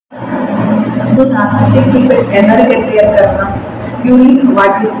Do narcissistic people ever get their karma? You reap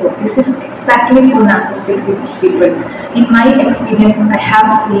what you sow. This is exactly for narcissistic people. In my experience, I have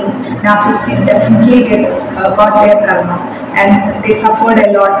seen narcissists definitely got their karma, and they suffered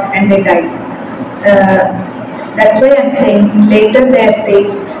a lot and they died. That's why I'm saying in later their stage,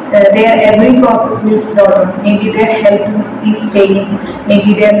 their every process will slow down. Maybe their health is failing,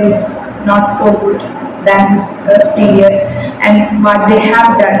 maybe their looks not so good than previous, and what they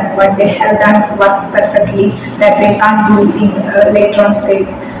have done work perfectly that they can't do in later on stage.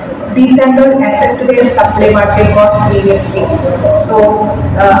 These and all affect their supply what they got previously. So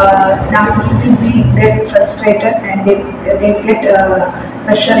narcissists will be get frustrated and they get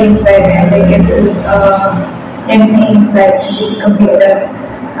pressure inside and they get empty inside and they become bitter.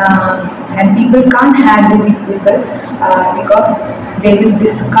 And people can't handle these people because they will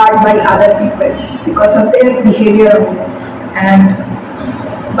discard by other people because of their behavior only. And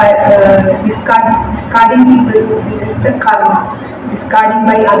by discarding people, this is the karma. Discarding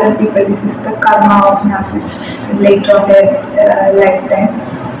by other people, this is the karma of narcissist later on their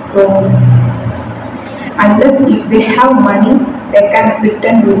lifetime. So unless if they have money, they can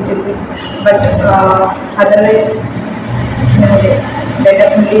pretend little bit, but otherwise no, they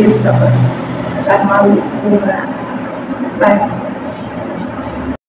definitely will suffer. Karma will boomerang. Bye.